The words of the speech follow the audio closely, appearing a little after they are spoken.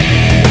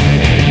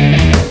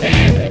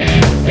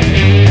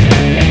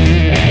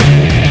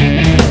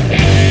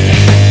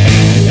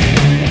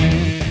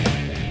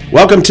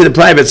welcome to the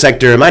private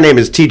sector. My name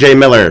is TJ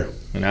Miller.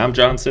 And I'm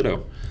John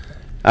Sitto.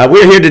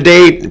 We're here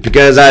today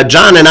because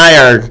John and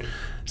I are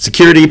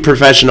security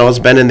professionals,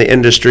 been in the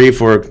industry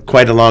for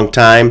quite a long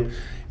time,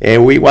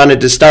 and we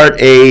wanted to start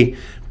a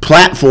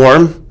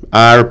platform,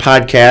 our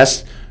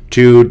podcast,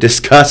 to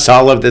discuss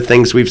all of the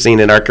things we've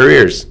seen in our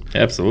careers.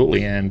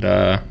 Absolutely, and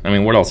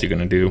what else are you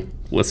going to do?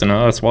 Listen to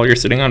us while you're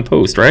sitting on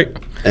post, right?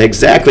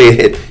 Exactly.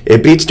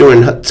 It beats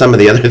doing some of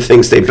the other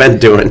things they've been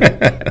doing.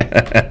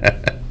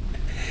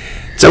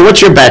 So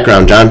what's your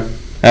background, John?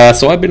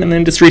 So I've been in the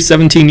industry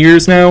 17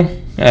 years now.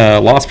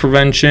 Loss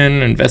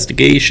prevention,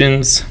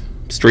 investigations,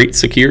 street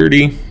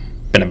security,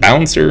 been a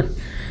bouncer,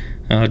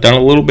 done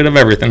a little bit of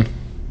everything.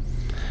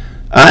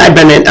 I've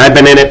been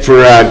in it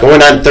for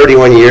going on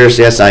 31 years.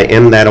 Yes, I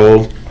am that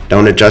old.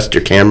 Don't adjust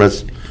your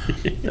cameras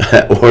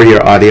or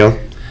your audio.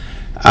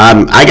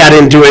 I got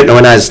into it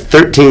when I was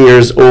 13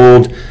 years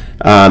old.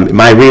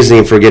 My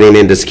reasoning for getting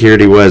into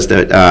security was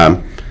that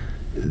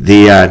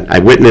I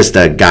witnessed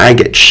a guy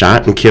get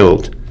shot and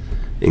killed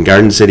in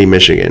Garden City,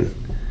 Michigan.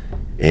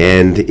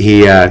 And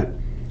he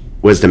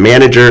was the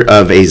manager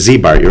of a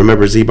Z-Bar. You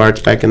remember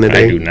Z-Bars back in the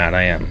day? I do not.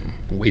 I am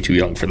way too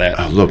young for that.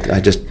 Oh, look, I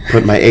just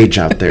put my age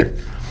out there.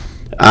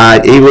 I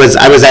was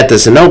at the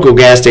Sitto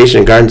gas station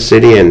in Garden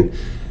City, and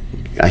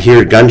I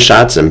hear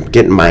gunshots. I'm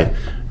getting my...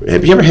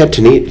 Have you ever had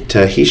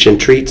Tahitian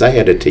treats? I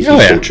had a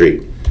Tahitian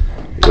treat.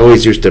 I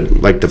always used to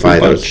like to buy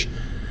those.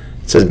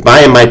 It says,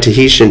 buying my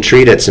Tahitian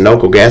treat at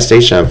Sitto gas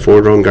station on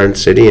Ford Road in Garden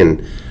City,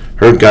 and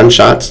heard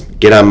gunshots.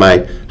 Get on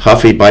my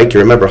Huffy bike. You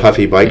remember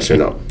Huffy bikes or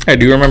no? I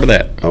do remember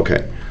that.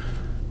 Okay.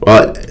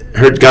 Well,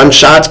 heard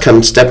gunshots,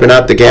 come stepping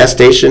out the gas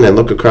station and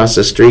look across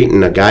the street,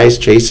 and a guy's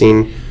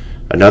chasing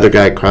another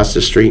guy across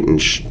the street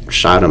and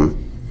shot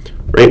him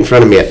right in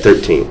front of me at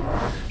 13.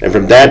 And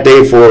from that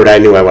day forward, I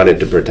knew I wanted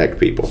to protect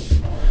people.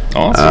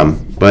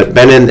 Awesome. But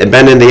been in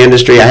the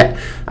industry. I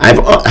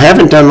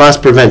haven't done loss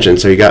prevention,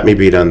 so you got me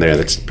beat on there.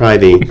 That's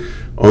probably the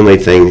only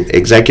thing.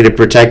 Executive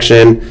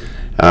protection,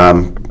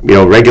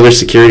 regular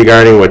security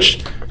guarding,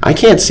 which I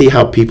can't see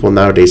how people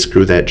nowadays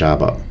screw that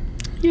job up.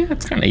 Yeah,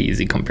 it's kind of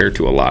easy compared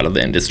to a lot of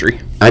the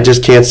industry. I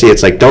just can't see.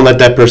 It's like, don't let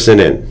that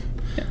person in.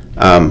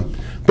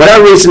 But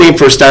our reasoning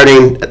for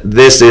starting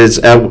this is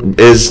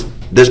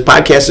this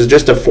podcast is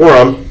just a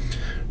forum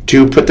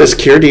to put the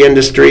security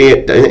industry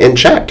in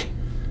check,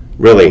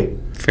 really.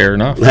 Fair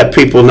enough. Let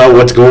people know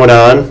what's going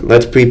on.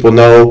 Let people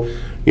know,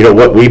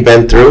 what we've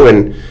been through,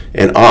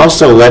 and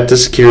also let the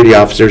security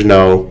officers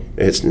know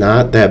it's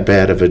not that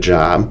bad of a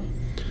job.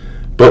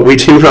 But we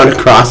do run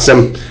across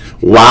some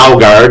wow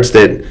guards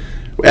that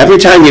every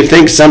time you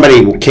think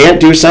somebody can't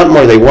do something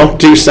or they won't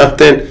do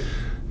something,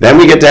 then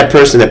we get that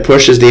person that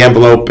pushes the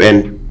envelope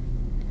and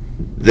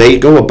they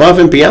go above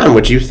and beyond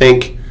what you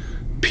think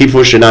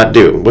people should not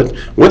do.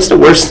 What's the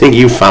worst thing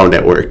you found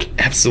at work?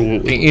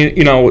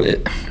 Absolutely.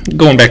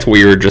 Going back to what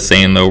you were just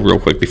saying, though, real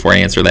quick before I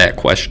answer that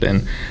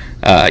question,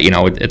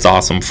 it's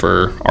awesome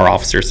for our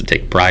officers to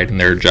take pride in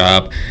their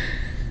job.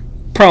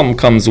 Problem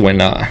comes when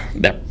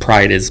that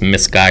pride is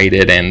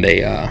misguided and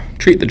they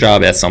treat the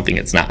job as something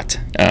it's not.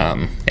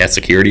 As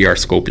security, our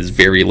scope is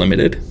very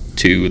limited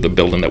to the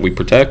building that we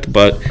protect,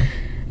 but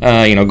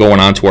going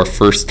on to our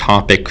first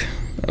topic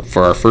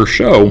for our first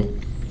show,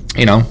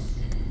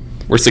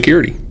 we're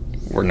security.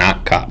 We're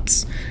not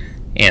cops.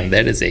 And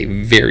that is a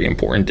very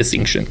important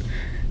distinction.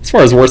 As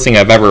far as worst thing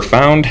I've ever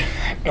found,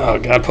 oh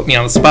God, put me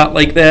on the spot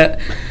like that.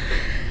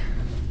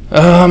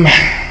 I'm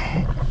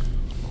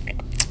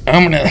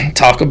going to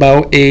talk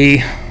about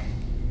a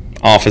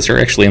officer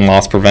actually in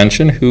loss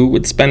prevention who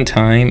would spend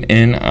time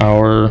in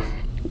our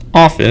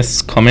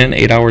office, come in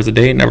 8 hours a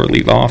day, never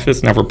leave the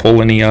office, never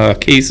pull any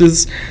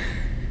cases.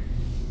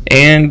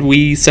 And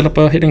we set up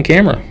a hidden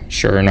camera.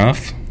 Sure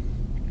enough,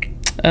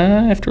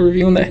 after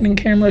reviewing that hidden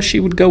camera, she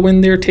would go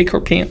in there, take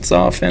her pants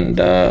off, and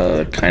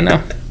kind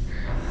of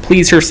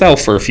please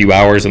herself for a few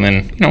hours, and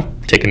then,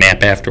 take a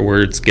nap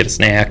afterwards, get a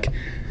snack,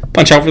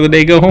 punch out for the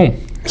day, go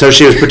home. So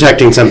she was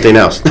protecting something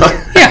else.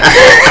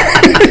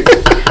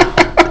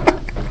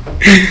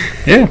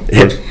 Yeah.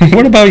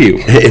 What about you?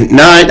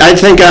 No, I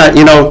think,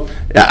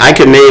 I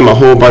could name a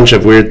whole bunch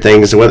of weird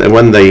things.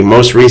 One, the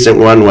most recent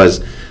one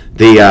was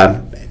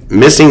the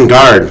missing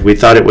guard. We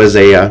thought it was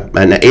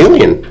an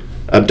alien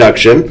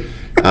abduction.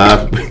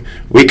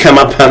 We come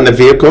up on the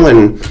vehicle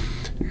and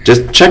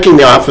just checking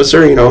the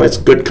officer, as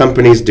good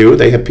companies do.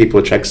 They have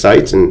people check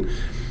sites, and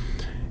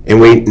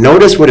we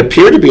noticed what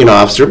appeared to be an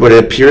officer, but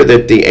it appeared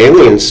that the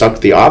alien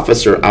sucked the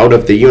officer out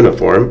of the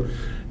uniform,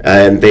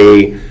 and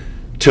they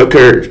took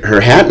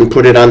her hat and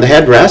put it on the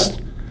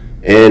headrest,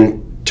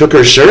 and took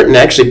her shirt and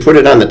actually put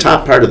it on the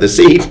top part of the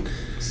seat.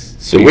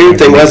 So the weird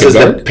thing was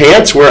the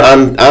pants were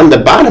on the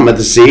bottom of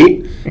the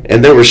seat,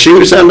 and there were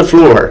shoes on the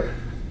floor.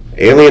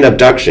 Alien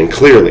abduction,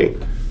 clearly.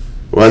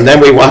 Well, and then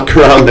we walk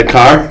around the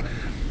car,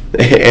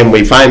 and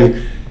we find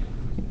a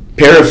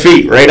pair of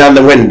feet right on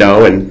the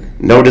window, and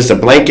notice a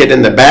blanket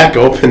in the back,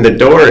 opened the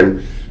door,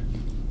 and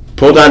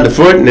pulled on the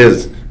foot, and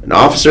is an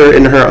officer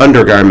in her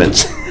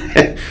undergarments.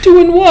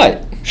 Doing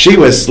what? She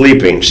was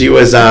sleeping. She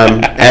was,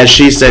 as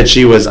she said,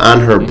 she was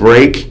on her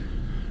break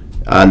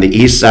on the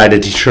east side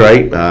of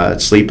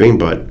Detroit, sleeping.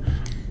 But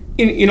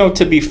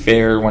to be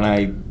fair, when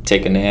I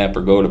take a nap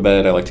or go to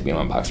bed, I like to be in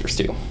my boxers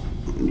too.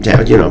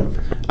 Yeah,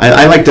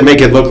 I like to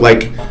make it look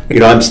like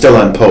I'm still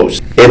on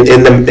post.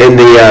 In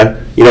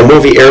the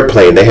movie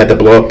Airplane, they had the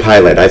blow up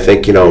pilot. I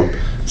think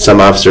some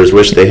officers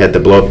wish they had the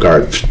blow up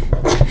guard.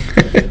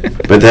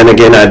 But then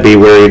again, I'd be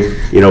worried,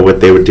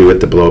 what they would do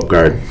with the blow up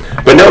guard.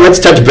 But no, let's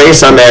touch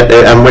base on that,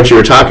 on what you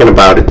were talking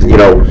about.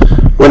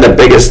 One of the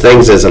biggest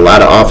things is a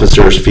lot of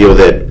officers feel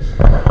that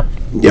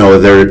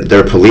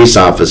they're police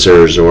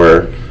officers,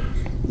 or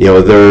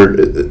they're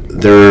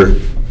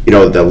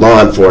the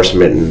law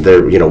enforcement,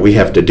 and we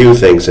have to do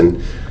things,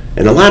 and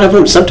a lot of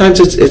them, sometimes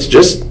it's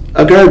just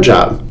a guard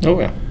job. Oh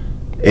yeah.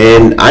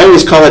 And I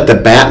always call it the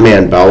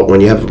Batman belt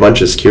when you have a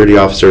bunch of security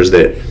officers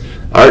that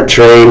aren't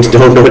trained,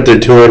 don't know what they're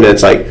doing.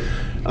 It's like,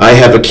 I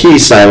have a key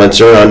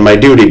silencer on my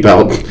duty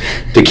belt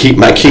to keep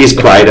my keys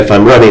quiet if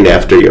I'm running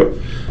after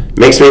you.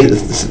 Makes me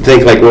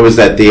think, like, what was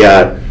that,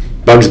 the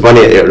Bugs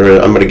Bunny,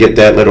 or I'm going to get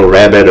that little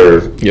rabbit,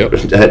 or yep.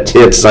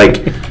 It's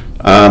like,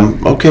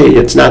 okay,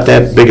 it's not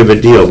that big of a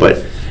deal,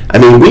 but I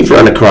mean, we've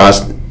run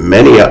across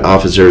many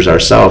officers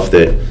ourselves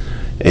that,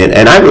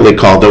 and I really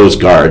call those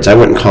guards. I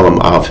wouldn't call them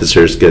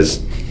officers,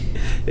 because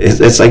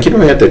it's like you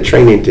don't have the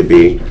training to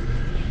be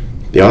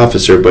the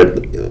officer,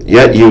 but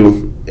yet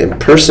you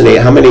impersonate.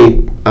 How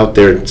many out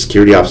there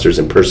security officers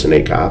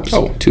impersonate cops?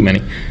 Oh, too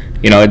many.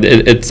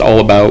 It's all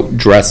about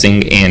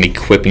dressing and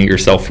equipping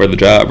yourself for the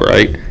job,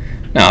 right?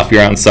 Now, if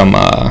you're on some,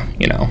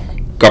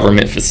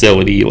 government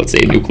facility, let's say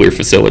a nuclear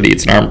facility,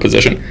 it's an armed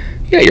position,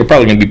 yeah, you're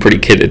probably going to be pretty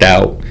kitted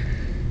out.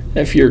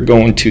 If you're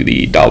going to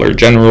the Dollar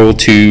General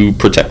to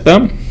protect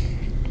them,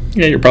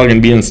 yeah, you're probably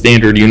going to be in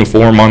standard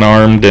uniform,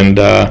 unarmed, and,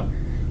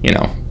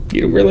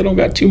 you really don't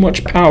got too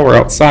much power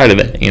outside of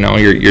it.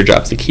 Your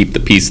job's to keep the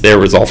peace there,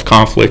 resolve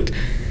conflict,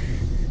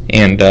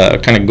 and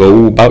kind of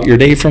go about your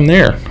day from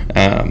there.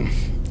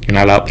 You're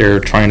not out there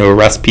trying to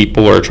arrest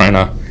people or trying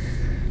to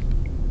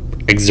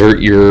exert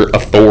your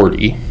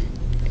authority.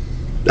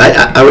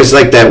 I was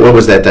like that. What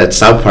was that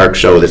South Park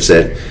show that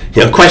said,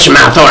 question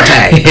my authority?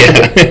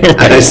 Yeah.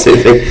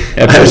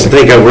 I was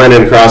thinking of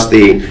running across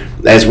the,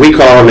 as we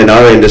call them in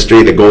our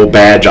industry, the gold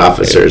badge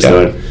officers.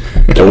 Yeah.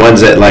 The ones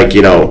that, like,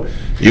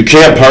 you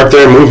can't park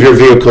there and move your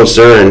vehicle,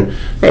 sir.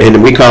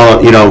 And we call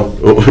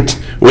it,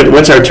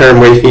 what's our term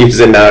we're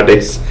using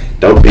nowadays?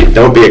 Don't be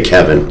a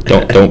Kevin.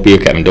 Don't be a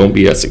Kevin. Don't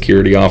be a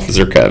security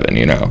officer, Kevin.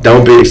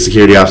 Don't be a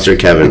security officer,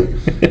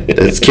 Kevin.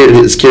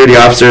 The security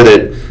officer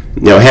that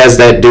has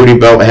that duty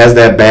belt, has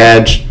that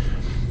badge,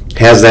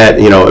 has that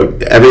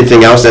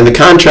everything else, and the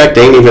contract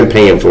ain't even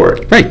paying for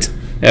it. Right.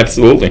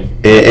 Absolutely.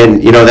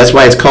 And that's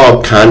why it's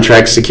called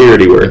contract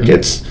security work. Mm-hmm.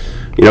 It's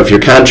if your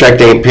contract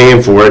ain't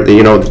paying for it,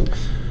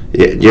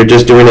 you're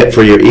just doing it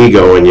for your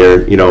ego, and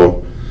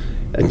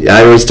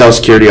I always tell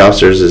security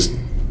officers is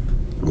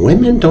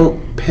women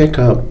don't pick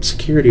up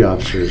security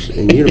officers,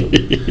 and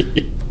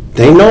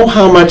they know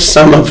how much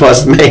some of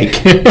us make.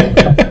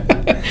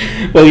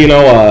 Well,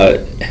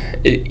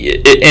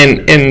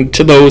 and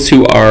to those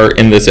who are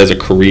in this as a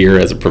career,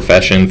 as a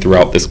profession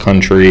throughout this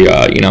country,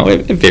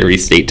 it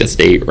varies state to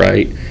state,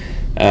 right?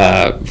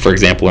 For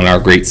example, in our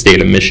great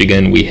state of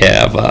Michigan, we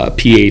have PA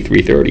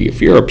 330.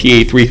 If you're a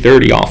PA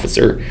 330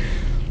 officer,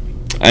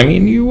 I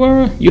mean, you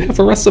have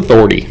arrest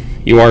authority.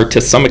 You are,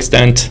 to some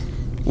extent,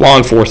 law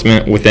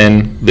enforcement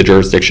within the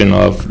jurisdiction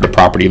of the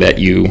property that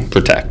you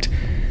protect.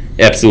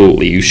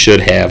 Absolutely, you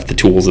should have the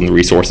tools and the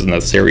resources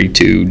necessary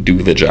to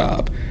do the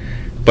job.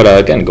 But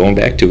again, going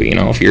back to it,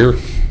 if you're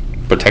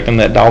protecting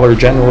that Dollar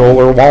General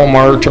or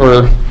Walmart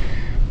or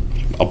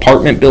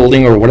apartment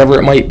building or whatever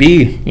it might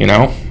be,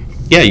 yeah,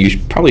 you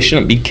probably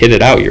shouldn't be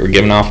kitted out. You're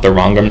giving off the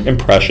wrong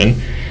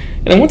impression.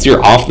 And then once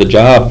you're off the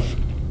job,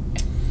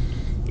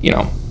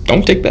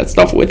 don't take that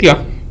stuff with you.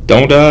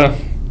 Don't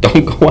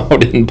go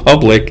out in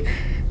public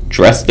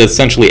dressed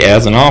essentially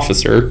as an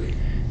officer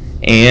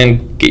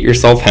and get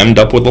yourself hemmed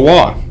up with the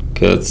law,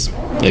 because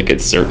it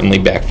could certainly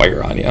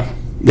backfire on you.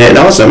 It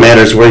also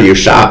matters where you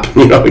shop.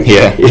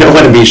 Yeah. You don't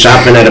want to be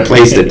shopping at a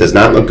place that does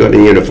not look good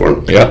in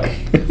uniform. Yeah.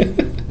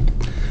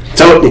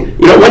 So,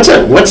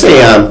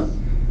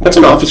 what's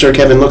an officer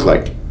Kevin look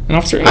like? An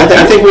officer.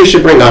 I think we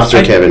should bring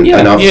Officer Kevin.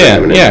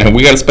 Yeah.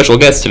 We got a special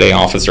guest today,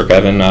 Officer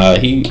Kevin.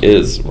 He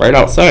is right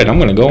outside. I'm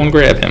going to go and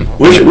grab him.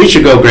 We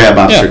should go grab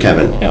Officer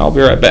Kevin. Yeah, I'll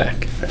be right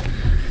back.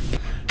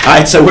 All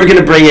right, so we're going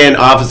to bring in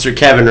Officer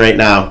Kevin right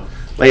now.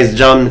 Ladies and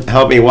gentlemen,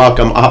 help me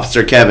welcome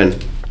Officer Kevin.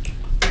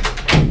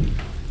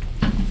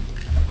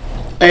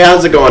 Hey,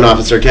 how's it going,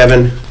 Officer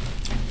Kevin?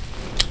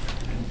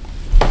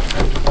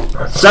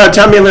 So,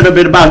 tell me a little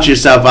bit about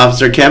yourself,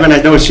 Officer Kevin.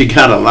 I noticed you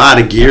got a lot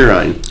of gear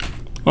on.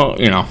 Well,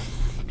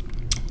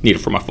 need it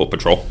for my foot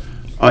patrol.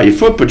 Oh, your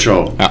foot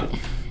patrol? Yeah.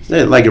 It's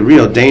like a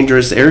real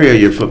dangerous area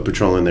you're foot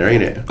patrolling there,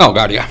 ain't it? Oh,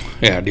 God, yeah.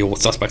 Yeah, I deal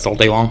with suspects all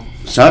day long.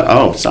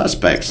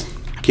 Suspects.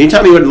 Can you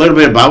tell me a little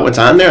bit about what's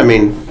on there? I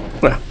mean,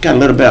 got a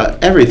little bit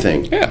of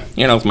everything. Yeah,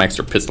 it's my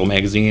extra pistol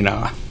magazine.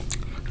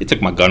 They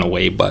took my gun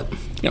away, but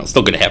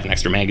still good to have an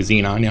extra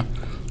magazine on you,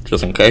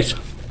 just in case.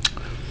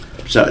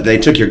 So they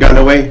took your gun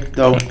away,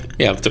 though?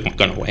 Yeah, they took my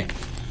gun away.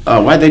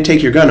 Why'd they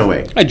take your gun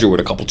away? I drew it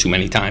a couple too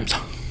many times.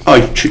 Oh,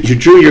 you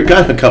drew your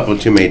gun a couple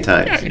too many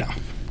times? Yeah,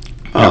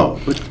 Oh,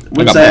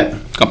 what's that?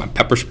 Got my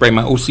pepper spray,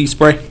 my OC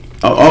spray.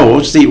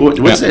 OC.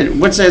 What's that?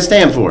 What's that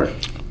stand for?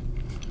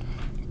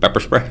 Pepper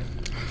spray.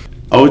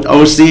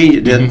 OC?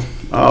 You did?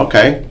 Oh,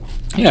 okay.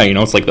 Yeah,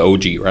 it's like the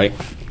OG, right?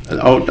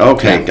 Oh,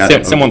 okay. Got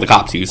it. Same one the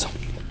cops use.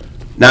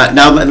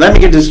 Now, let me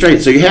get this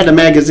straight. So you had the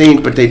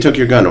magazine, but they took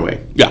your gun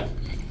away? Yeah.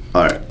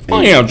 All right.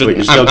 Well,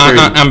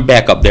 I'm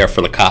back up there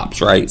for the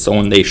cops, right? So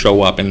when they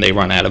show up and they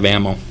run out of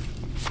ammo,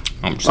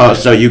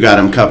 so you got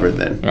them covered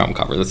then? I'm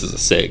covered. This is a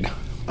SIG.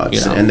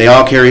 And they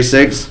all carry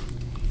SIGs?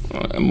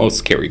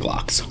 Most carry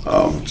Glocks.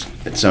 Oh,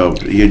 so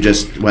you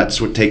just,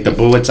 take the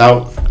bullets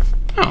out?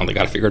 Oh, they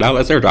got to figure it out.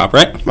 That's their job,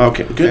 right?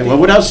 Okay, good. Well,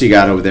 what else you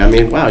got over there? I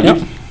mean, wow.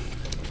 Yep.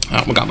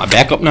 We got my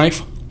backup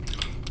knife.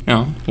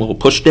 A little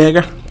push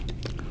dagger.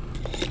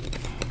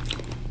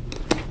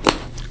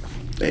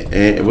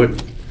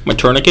 My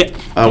tourniquet.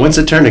 What's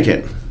a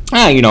tourniquet?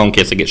 In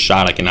case I get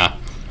shot, I can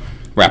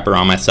wrap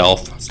around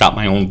myself, stop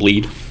my own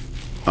bleed.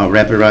 Oh,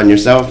 wrap it around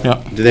yourself?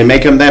 Yeah. Do they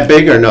make them that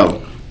big or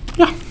no?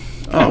 Yeah.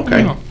 Oh,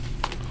 okay.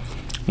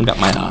 I got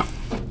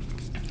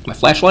my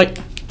flashlight.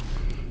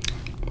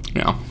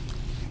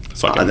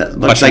 So that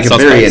looks like a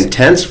very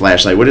intense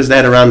flashlight. What is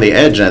that around the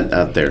edge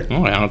out there?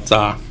 Oh, yeah, it's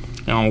a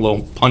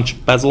little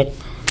punch bezel,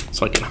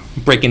 so I can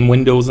break in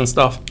windows and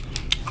stuff.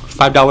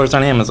 $5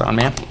 on Amazon,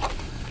 man.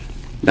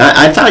 Now,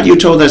 I thought you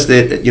told us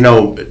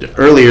that,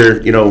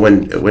 earlier,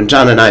 when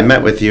John and I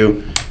met with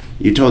you,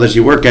 you told us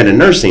you work at a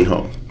nursing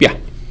home. Yeah.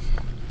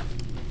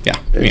 Yeah.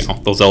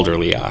 Those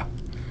elderly,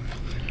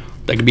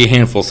 they can be a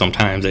handful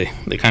sometimes.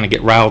 They kind of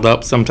get riled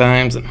up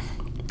sometimes. And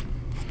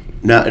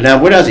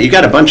Now, what else? You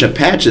got a bunch of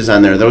patches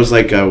on there. Are those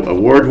like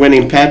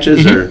award-winning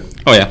patches, or?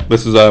 Oh yeah,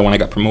 this is when I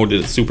got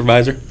promoted as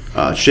supervisor.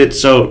 Shit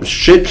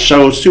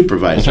show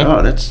supervisor.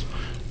 Oh, that's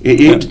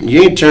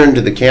you ain't turned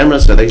to the camera,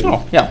 so they.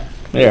 Oh yeah,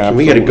 yeah. Can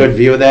we get a good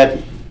view of that?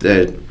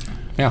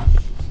 Yeah,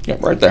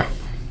 right there.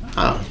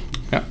 Oh.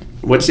 Yeah.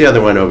 What's the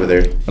other one over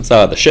there? That's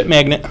the shit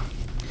magnet,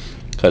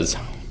 because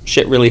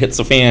shit really hits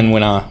the fan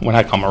when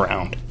I come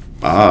around.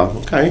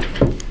 Oh, okay.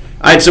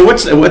 All right, so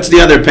what's the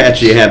other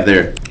patch you have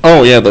there?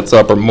 Oh yeah, that's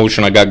a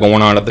promotion I got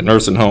going on at the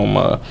nursing home.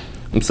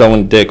 I'm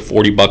selling dick,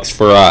 $40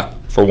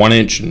 for 1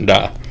 inch and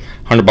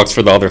 $100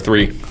 for the other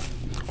 3,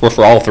 or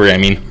for all 3. I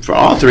mean, for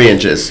all 3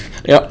 inches.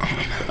 Yep.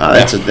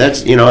 That's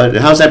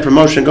how's that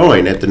promotion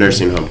going at the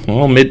nursing home?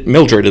 Well,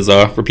 Mildred is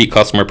a repeat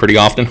customer pretty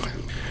often.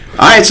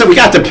 All right, so we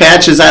got the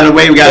patches out of the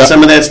way. We got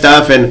some of that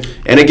stuff, and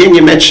again,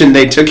 you mentioned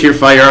they took your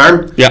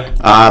firearm. Yeah.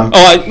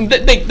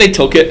 They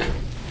took it,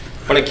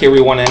 but I carry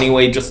one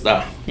anyway. Just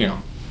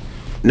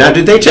Now,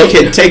 did they take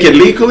it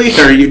legally,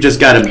 or you just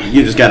got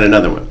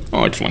another one?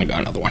 Oh, I just went and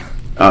got another one.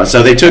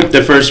 So they took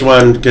the first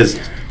one because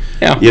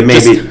you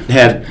maybe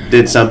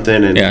did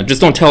something, and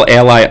just don't tell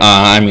Ally.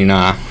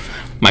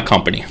 My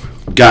company.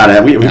 Got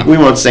it. We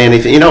won't say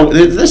anything.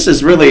 This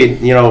is really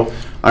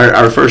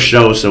our first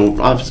show. So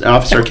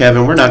Officer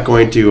Kevin, we're not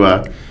going to.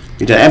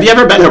 Have you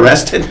ever been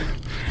arrested?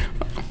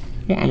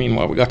 Well,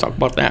 we got to talk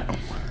about that.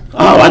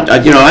 Oh,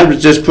 I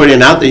was just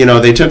putting out that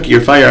they took your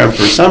firearm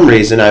for some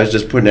reason. I was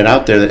just putting it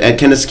out there.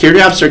 Can a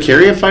security officer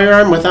carry a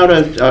firearm without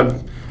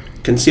a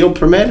concealed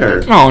permit,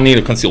 or? No, I need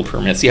a concealed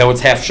permit. See how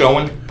it's half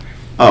showing?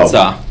 Oh,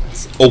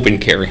 it's open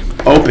carry.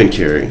 Open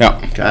carry.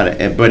 Yeah, got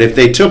it. But if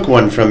they took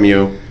one from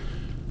you,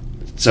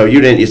 so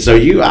you didn't. So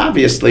you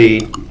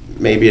obviously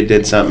maybe it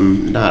did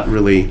something not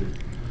really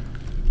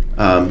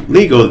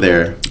legal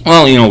there.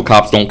 Well,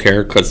 cops don't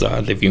care because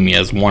they view me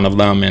as one of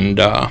them, and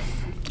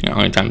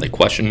anytime they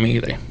question me,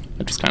 they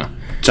just kind of.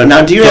 So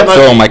now, do you have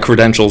throw my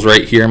credentials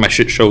right here, my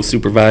shit show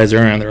supervisor,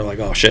 and they're like,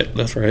 "Oh shit,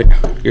 that's right,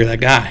 you're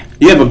that guy."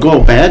 You have a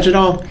gold badge at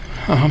all?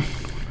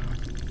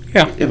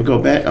 Yeah. You have a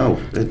gold badge?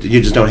 Oh,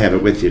 you just don't have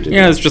it with you,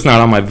 Yeah, it's just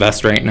not on my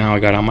vest right now. I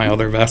got on my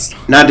other vest.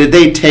 Now, did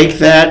they take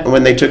that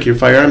when they took your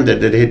firearm? Did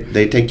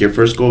they take your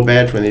first gold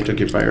badge when they took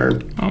your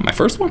firearm? Oh, my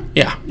first one?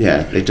 Yeah.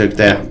 Yeah, they took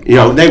that.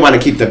 They want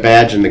to keep the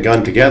badge and the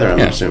gun together, I'm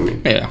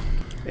assuming. Yeah.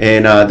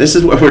 And this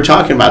is what we're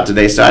talking about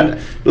today. So I'd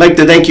like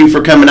to thank you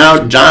for coming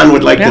out. John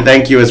would like to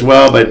thank you as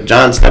well, but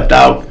John stepped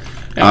out.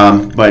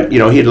 Yeah. But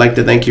he'd like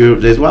to thank you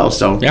as well.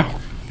 So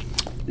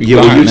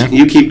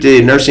you keep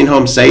the nursing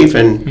home safe,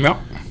 and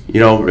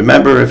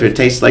remember, if it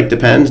tastes like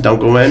Depends, don't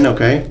go in.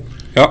 Okay.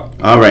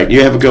 Yep. All right.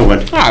 You have a good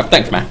one. All right.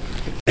 Thanks, man.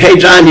 Hey,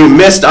 John, you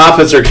missed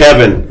Officer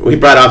Kevin. We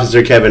brought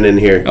Officer Kevin in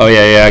here. Oh,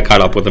 yeah. I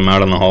caught up with him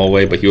out in the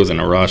hallway, but he was in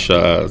a rush.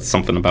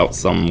 Something about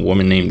some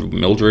woman named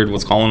Mildred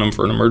was calling him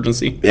for an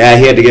emergency. Yeah,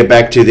 he had to get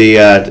back to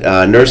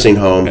the nursing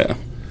home. Yeah.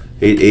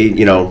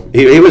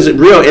 He was a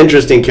real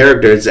interesting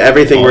character. It's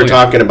everything we're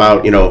talking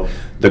about,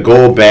 the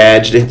gold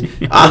badge.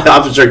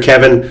 Officer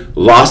Kevin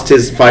lost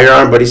his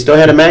firearm, but he still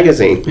had a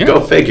magazine. Yeah. Go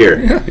figure.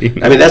 Yeah.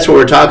 I mean, that's what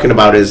we're talking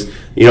about is,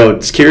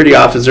 security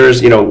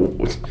officers, you're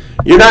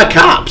not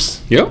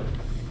cops. Yep.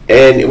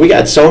 And we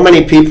got so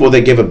many people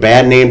that give a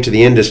bad name to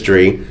the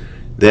industry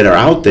that are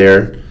out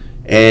there,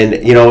 And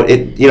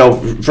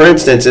for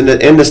instance, in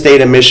the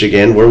state of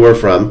Michigan, where we're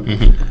from,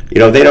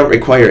 they don't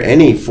require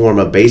any form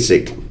of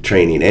basic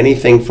training,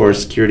 anything for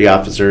security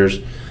officers.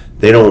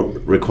 They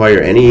don't require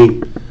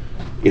any,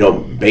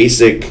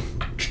 basic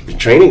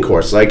training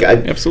course. Like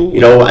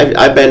Absolutely.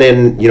 I've been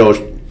in,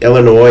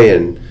 Illinois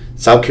and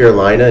South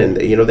Carolina, and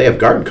they have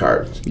guard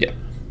cards. Yeah.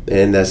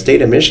 And the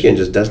state of Michigan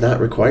just does not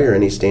require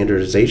any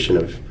standardization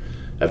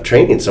of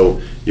training.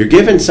 So you're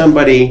giving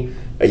somebody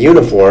a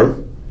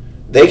uniform.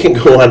 They can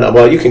go on.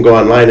 Well, you can go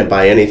online and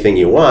buy anything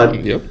you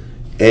want. Yep.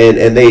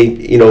 And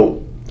they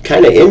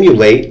kind of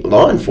emulate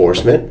law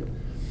enforcement.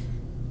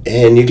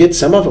 And you get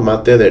some of them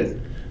out there that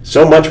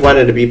so much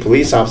wanted to be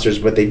police officers,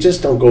 but they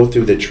just don't go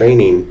through the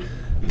training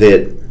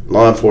that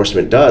law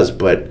enforcement does.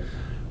 But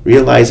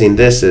realizing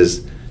this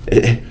is,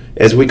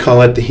 as we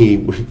call it,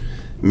 the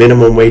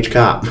minimum wage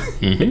cop.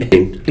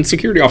 And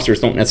security officers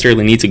don't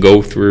necessarily need to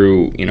go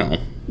through,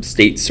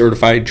 state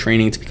certified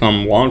training to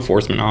become law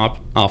enforcement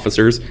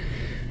officers.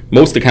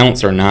 Most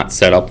accounts are not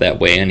set up that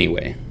way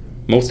anyway.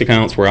 Most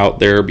accounts were out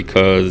there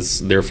because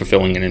they're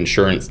fulfilling an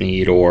insurance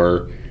need,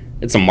 or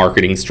it's a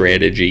marketing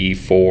strategy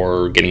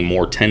for getting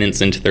more tenants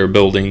into their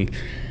building.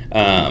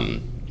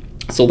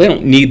 So they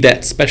don't need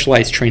that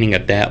specialized training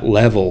at that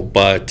level.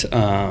 But,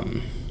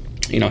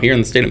 here in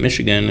the state of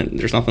Michigan,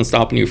 there's nothing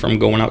stopping you from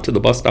going out to the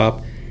bus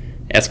stop,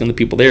 asking the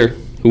people there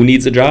who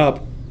needs a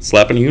job,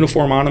 slapping a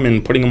uniform on them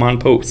and putting them on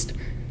post.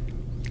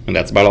 And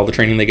that's about all the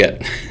training they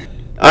get.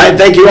 All right,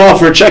 thank you all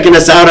for checking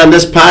us out on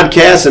this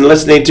podcast and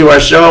listening to our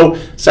show.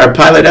 It's our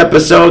pilot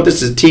episode.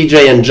 This is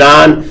TJ and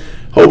John.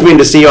 Hoping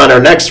to see you on our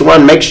next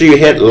one. Make sure you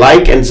hit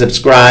like and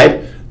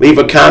subscribe. Leave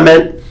a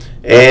comment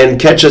and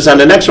catch us on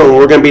the next one where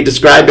we're going to be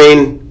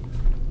describing...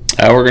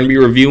 We're going to be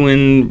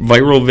reviewing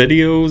viral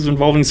videos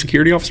involving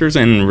security officers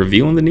and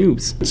reviewing the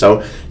news.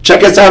 So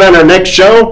check us out on our next show.